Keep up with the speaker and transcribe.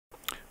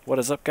What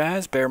is up,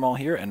 guys? Bearmall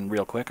here, and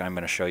real quick I'm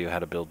going to show you how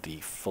to build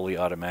the fully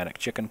automatic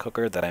chicken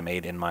cooker that I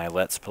made in my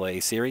Let's Play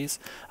series.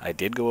 I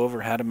did go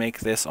over how to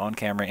make this on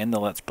camera in the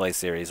Let's Play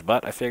series,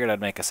 but I figured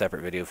I'd make a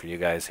separate video for you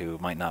guys who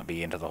might not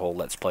be into the whole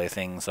Let's Play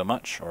thing so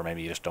much, or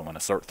maybe you just don't want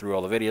to sort through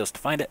all the videos to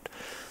find it.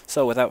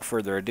 So without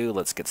further ado,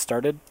 let's get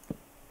started.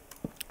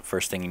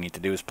 First thing you need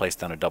to do is place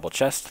down a double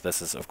chest.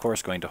 This is of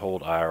course going to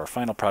hold our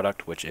final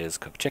product, which is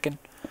cooked chicken.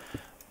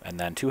 And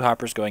then 2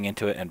 hoppers going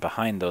into it, and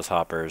behind those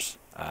hoppers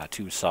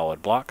 2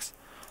 solid blocks.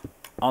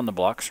 On the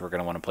blocks we're going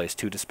to want to place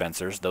 2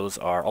 dispensers. Those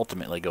are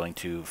ultimately going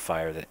to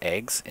fire the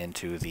eggs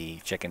into the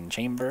chicken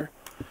chamber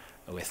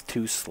with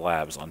 2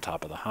 slabs on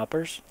top of the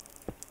hoppers.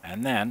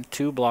 And then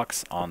 2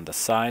 blocks on the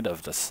side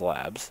of the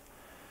slabs.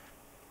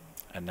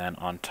 And then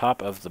on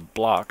top of the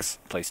blocks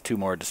place 2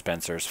 more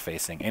dispensers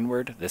facing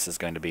inward. This is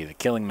going to be the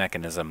killing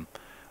mechanism,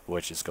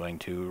 which is going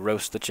to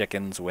roast the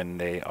chickens when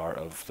they are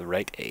of the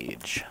right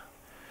age.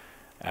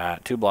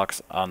 2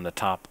 blocks on the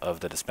top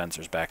of the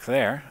dispensers back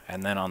there,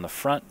 and then on the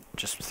front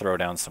just throw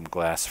down some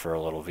glass for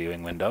a little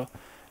viewing window,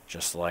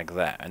 just like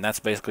that. And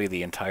that's basically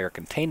the entire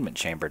containment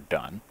chamber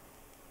done.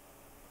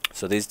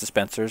 So these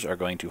dispensers are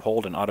going to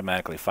hold and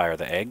automatically fire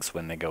the eggs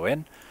when they go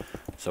in.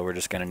 So we're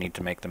just going to need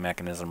to make the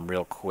mechanism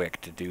real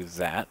quick to do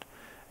that.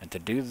 And to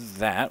do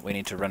that we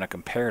need to run a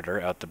comparator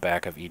out the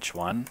back of each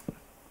one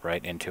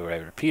right into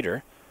a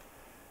repeater.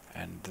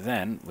 And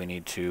then we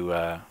need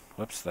to,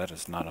 whoops, that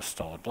is not a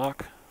solid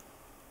block.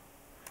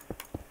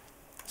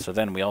 So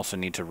then we also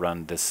need to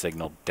run this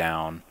signal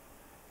down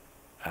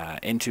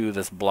into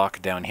this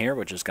block down here,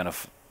 which is going to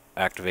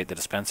activate the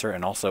dispenser,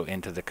 and also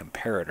into the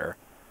comparator.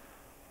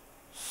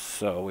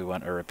 So we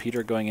want a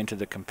repeater going into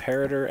the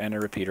comparator and a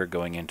repeater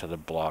going into the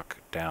block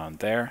down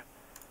there.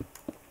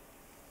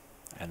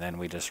 And then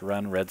we just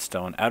run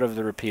redstone out of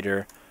the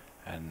repeater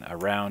and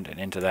around and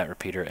into that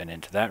repeater and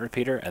into that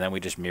repeater, and then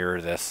we just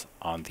mirror this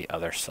on the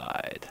other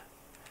side.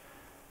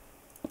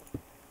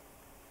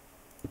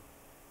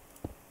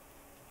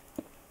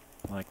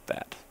 Like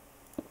that.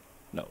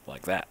 No,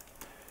 like that.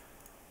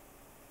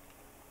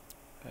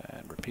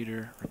 And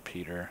repeater,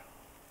 repeater.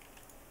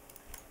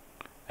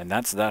 And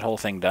that's that whole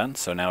thing done.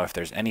 So now if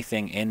there's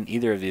anything in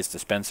either of these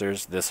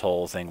dispensers, this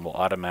whole thing will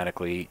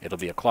automatically, it'll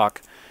be a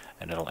clock,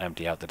 and it'll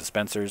empty out the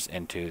dispensers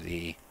into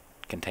the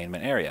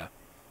containment area.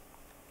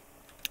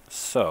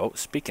 So,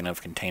 speaking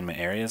of containment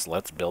areas,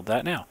 let's build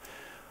that now.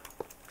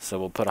 So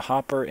we'll put a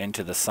hopper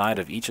into the side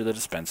of each of the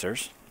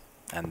dispensers,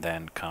 and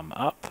then come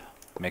up.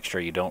 Make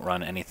sure you don't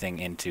run anything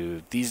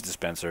into these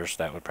dispensers,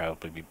 that would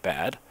probably be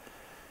bad.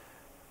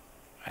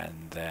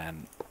 And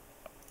then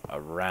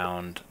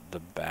around the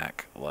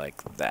back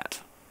like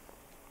that.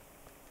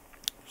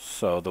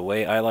 So the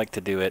way I like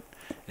to do it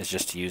is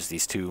just to use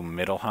these 2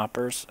 middle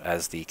hoppers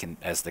as the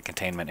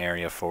containment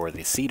area for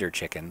the cedar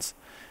chickens.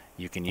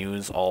 You can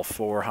use all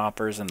 4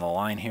 hoppers in the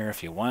line here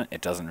if you want.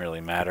 It doesn't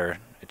really matter.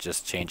 It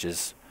just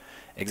changes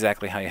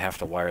exactly how you have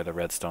to wire the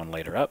redstone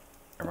later up.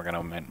 And we're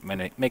going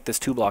to make this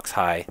 2 blocks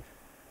high,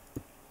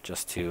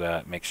 just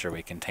to make sure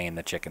we contain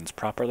the chickens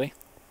properly.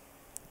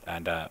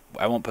 And I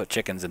won't put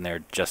chickens in there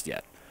just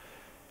yet.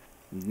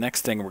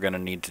 Next thing we're going to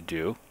need to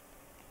do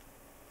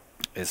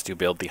is to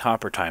build the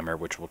hopper timer,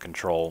 which will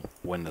control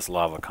when this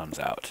lava comes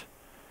out.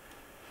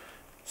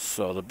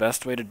 So the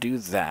best way to do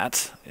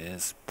that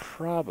is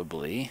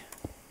probably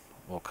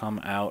we'll come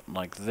out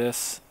like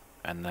this,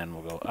 and then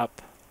we'll go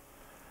up,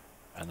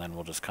 and then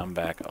we'll just come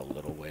back a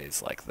little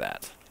ways like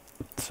that.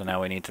 So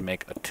now we need to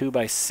make a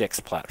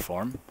 2x6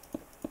 platform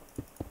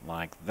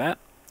like that.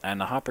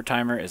 And the hopper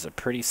timer is a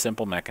pretty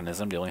simple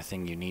mechanism. The only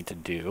thing you need to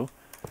do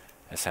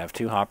is have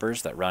 2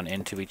 hoppers that run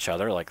into each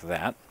other like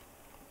that.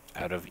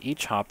 Out of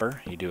each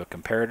hopper you do a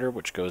comparator,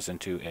 which goes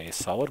into a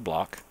solid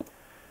block.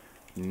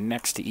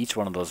 Next to each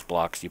one of those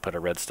blocks you put a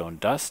redstone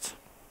dust,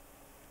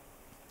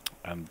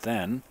 and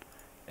then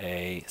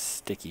a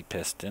sticky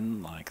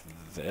piston like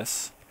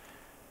this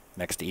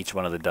next to each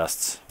one of the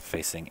dusts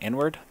facing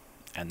inward,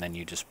 and then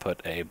you just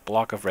put a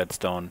block of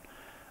redstone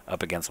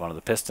up against one of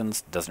the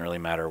pistons. Doesn't really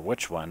matter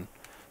which one.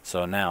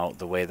 So now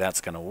the way that's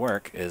going to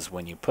work is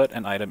when you put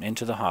an item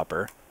into the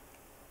hopper,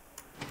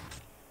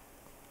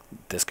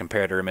 this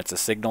comparator emits a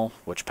signal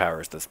which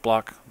powers this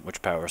block,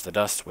 which powers the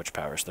dust, which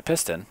powers the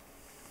piston,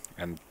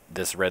 and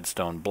this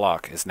redstone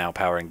block is now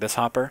powering this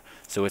hopper.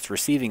 So it's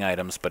receiving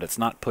items, but it's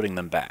not putting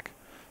them back.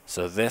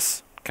 So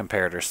this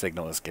comparator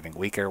signal is getting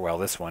weaker while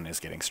this one is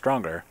getting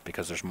stronger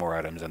because there's more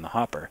items in the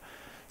hopper.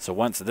 So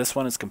once this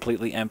one is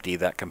completely empty,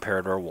 that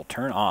comparator will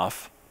turn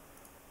off,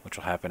 which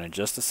will happen in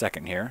just a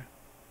second here.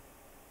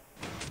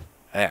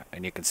 Yeah,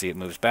 and you can see it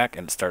moves back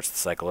and it starts the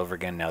cycle over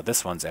again. Now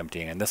this one's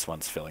emptying and this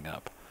one's filling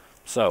up.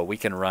 So we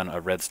can run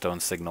a redstone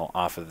signal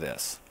off of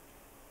this.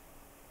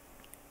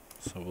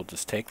 So we'll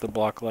just take the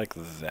block like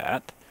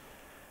that.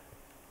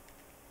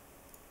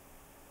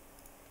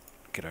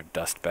 Get our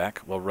dust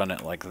back. We'll run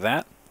it like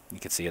that. You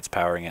can see it's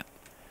powering it.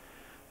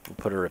 We'll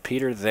put a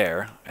repeater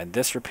there, and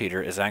this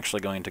repeater is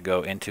actually going to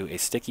go into a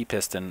sticky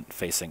piston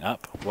facing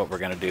up. What we're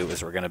going to do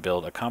is we're going to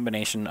build a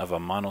combination of a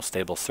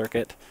monostable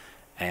circuit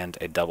and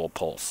a double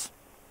pulse.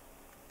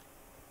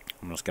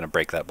 I'm just going to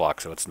break that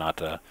block so it's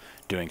not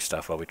doing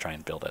stuff while we try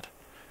and build it.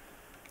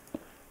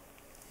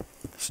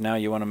 So now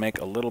you want to make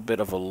a little bit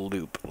of a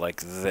loop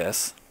like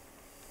this.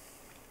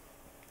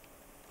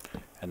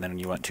 And then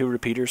you want 2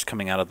 repeaters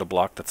coming out of the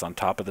block that's on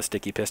top of the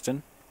sticky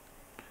piston.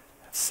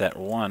 Set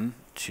one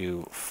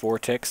to 4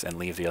 ticks and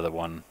leave the other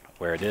one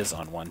where it is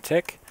on 1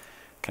 tick.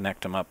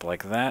 Connect them up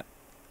like that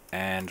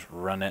and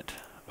run it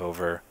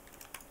over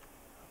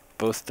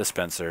both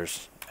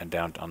dispensers and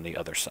down on the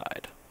other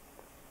side.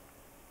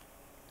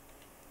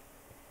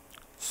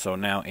 So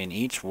now in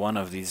each one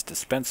of these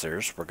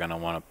dispensers we're going to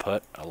want to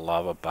put a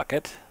lava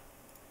bucket.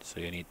 So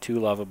you need 2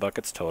 lava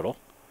buckets total.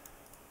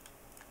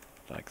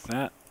 Like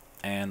that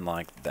and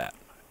like that.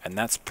 And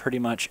that's pretty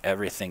much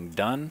everything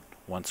done.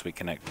 Once we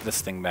connect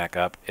this thing back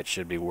up, it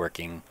should be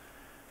working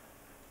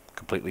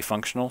completely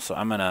functional. So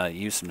I'm going to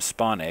use some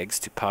spawn eggs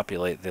to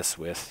populate this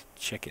with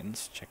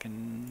chickens.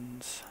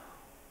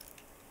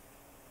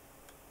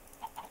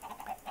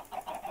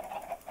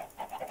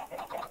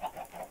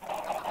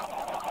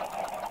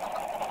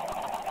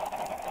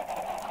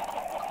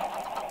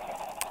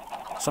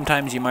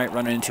 Sometimes you might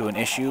run into an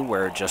issue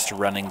where just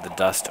running the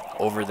dust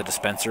over the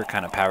dispenser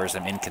kind of powers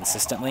them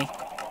inconsistently.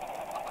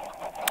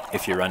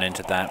 If you run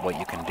into that, what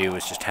you can do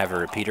is just have a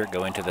repeater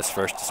go into this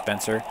first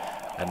dispenser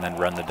and then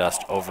run the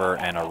dust over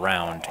and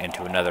around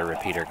into another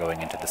repeater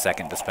going into the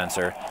second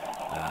dispenser.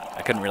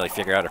 I couldn't really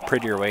figure out a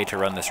prettier way to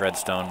run this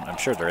redstone. I'm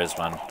sure there is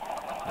one,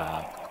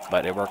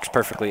 but it works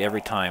perfectly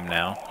every time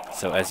now.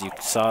 So as you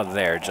saw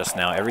there just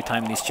now, every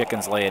time these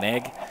chickens lay an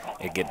egg,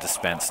 it gets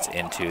dispensed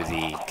into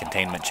the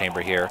containment chamber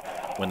here.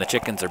 When the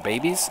chickens are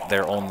babies,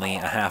 they're only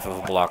a half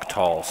of a block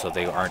tall, so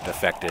they aren't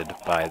affected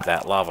by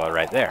that lava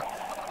right there.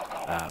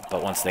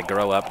 But once they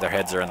grow up, their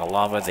heads are in the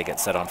lava, they get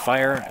set on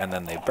fire, and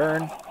then they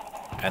burn,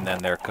 and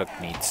then their cooked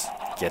meats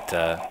get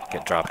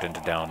dropped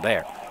into down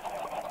there.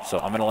 So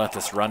I'm going to let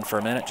this run for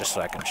a minute just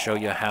so I can show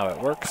you how it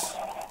works.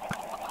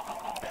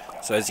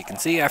 So as you can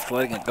see, after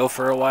letting it go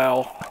for a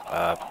while,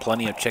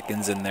 plenty of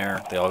chickens in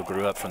there. They all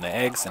grew up from the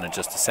eggs, and in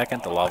just a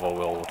second the lava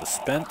will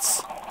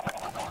dispense.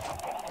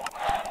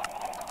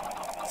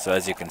 So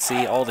as you can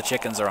see, all the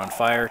chickens are on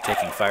fire,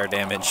 taking fire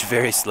damage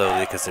very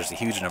slowly because there's a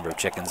huge number of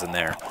chickens in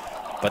there.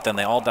 But then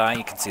they all die.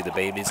 You can see the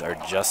babies are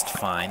just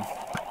fine.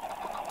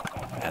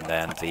 And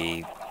then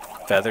the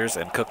feathers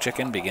and cooked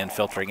chicken begin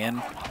filtering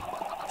in.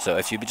 So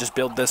if you just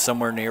build this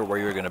somewhere near where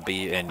you're going to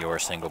be in your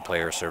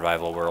single-player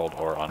survival world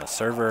or on a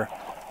server,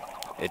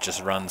 it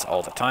just runs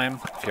all the time.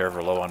 If you're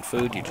ever low on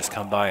food, you just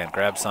come by and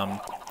grab some.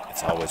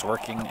 It's always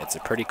working. It's a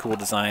pretty cool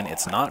design.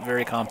 It's not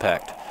very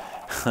compact.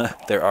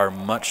 There are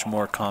much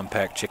more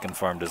compact chicken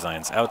farm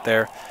designs out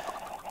there.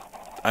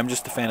 I'm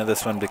just a fan of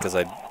this one because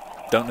I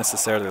don't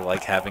necessarily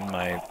like having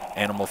my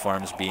animal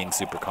farms being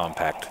super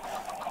compact.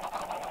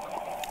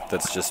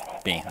 That's just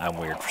me. I'm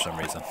weird for some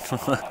reason.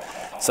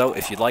 So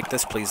if you'd like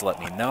this, please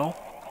let me know.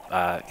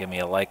 Give me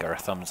a like or a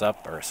thumbs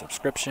up or a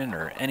subscription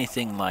or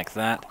anything like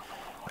that.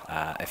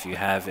 If you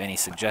have any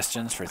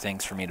suggestions for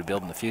things for me to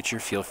build in the future,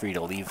 feel free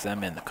to leave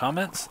them in the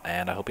comments,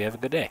 and I hope you have a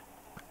good day.